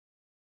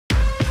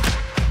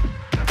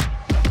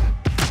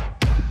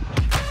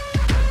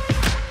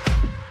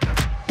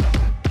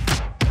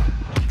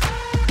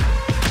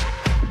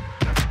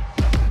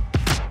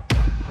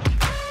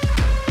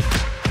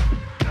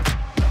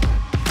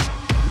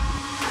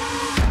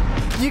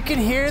You can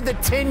hear the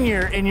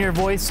tenure in your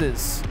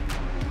voices.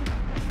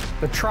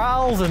 The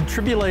trials and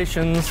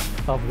tribulations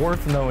of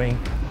Würth Knowing.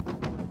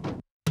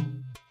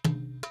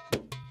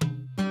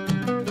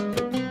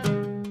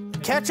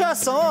 Catch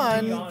us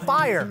on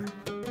fire.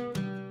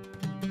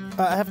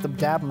 I have to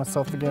dab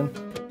myself again.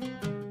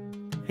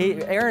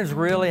 Aaron's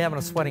really having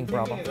a sweating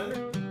problem.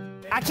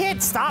 I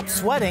can't stop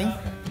sweating.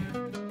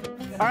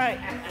 All right,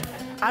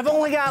 I've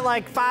only got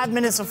like 5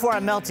 minutes before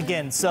I melt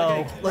again, so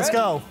okay, let's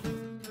go.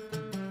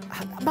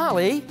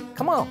 Molly,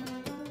 come on.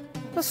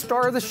 The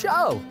star of the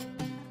show.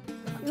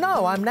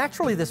 No, I'm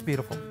naturally this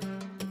beautiful.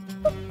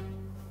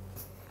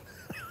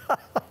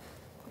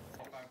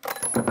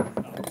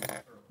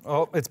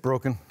 Oh, it's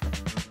broken.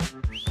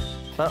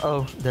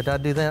 Uh-oh, did I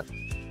do that?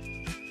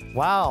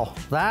 Wow,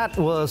 that's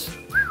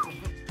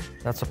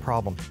a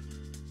problem.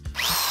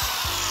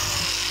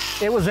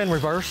 It was in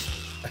reverse.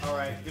 All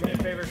right, do me a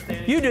favor,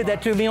 stand. You did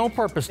that to me on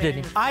purpose,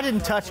 didn't you? I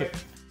didn't touch it.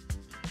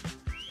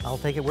 I'll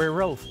take it where it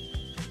rolls.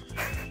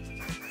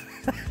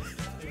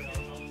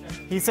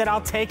 He said,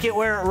 I'll take it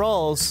where it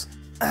rolls.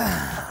 And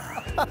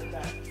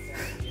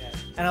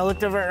I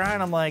looked over at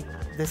Ryan, I'm like,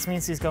 this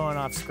means he's going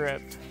off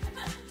script.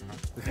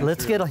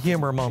 Let's get a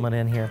humor moment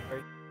in here.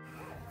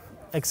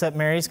 Except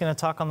Mary's gonna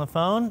talk on the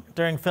phone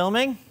during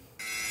filming.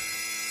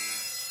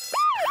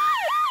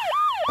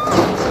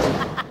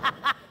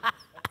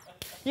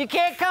 You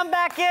can't come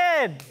back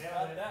in.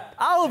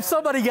 I hope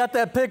somebody got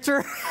that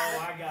picture.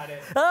 Oh, I got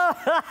it. Oh,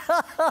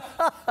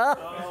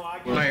 I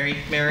got it.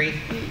 Mary,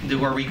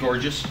 are we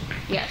gorgeous?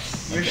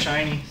 Yes. You're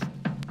shiny.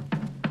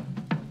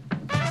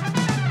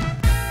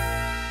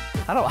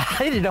 I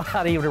didn't know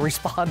how to even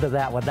respond to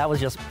that one. That was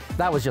just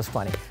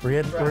funny.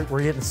 We're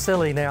getting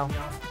silly now.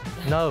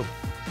 No.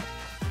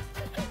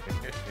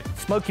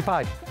 Smoky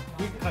pipe.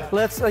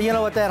 Let's, you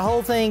know what, that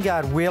whole thing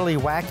got really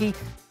wacky.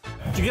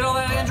 Did you get all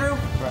that, Andrew?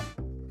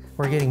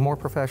 We're getting more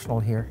professional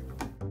here.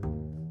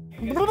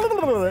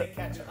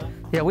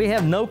 Yeah, we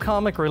have no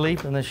comic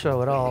relief in this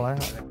show at all.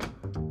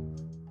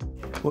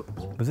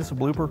 Was this a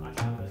blooper?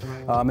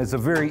 It's a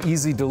very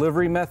easy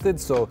delivery method,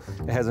 so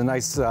it has a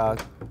nice,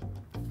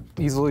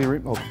 easily.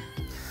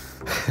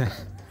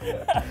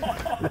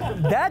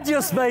 That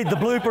just made the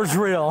bloopers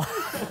real.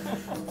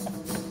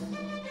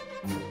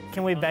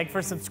 Can we beg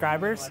for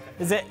subscribers?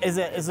 Is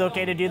it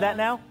okay to do that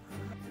now?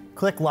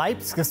 Click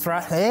likes,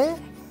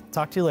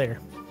 talk to you later.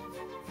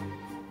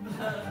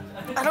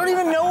 I don't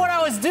even know what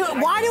I was doing.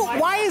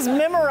 Why is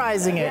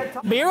memorizing it?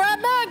 Be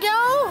right back,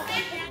 y'all.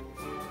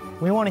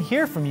 We want to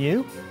hear from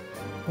you.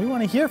 We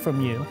want to hear from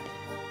you.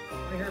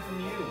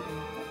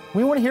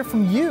 We want to hear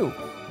from you.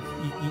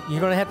 You're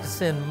going to have to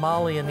send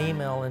Molly an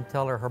email and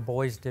tell her her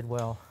boys did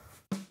well.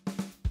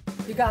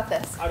 You got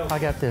this. I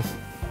got this.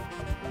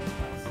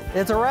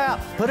 It's a wrap.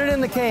 Put it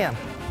in the can.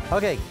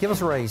 Okay, give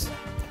us a raise.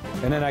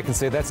 And then I can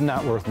say that's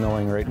not worth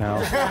knowing right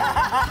now.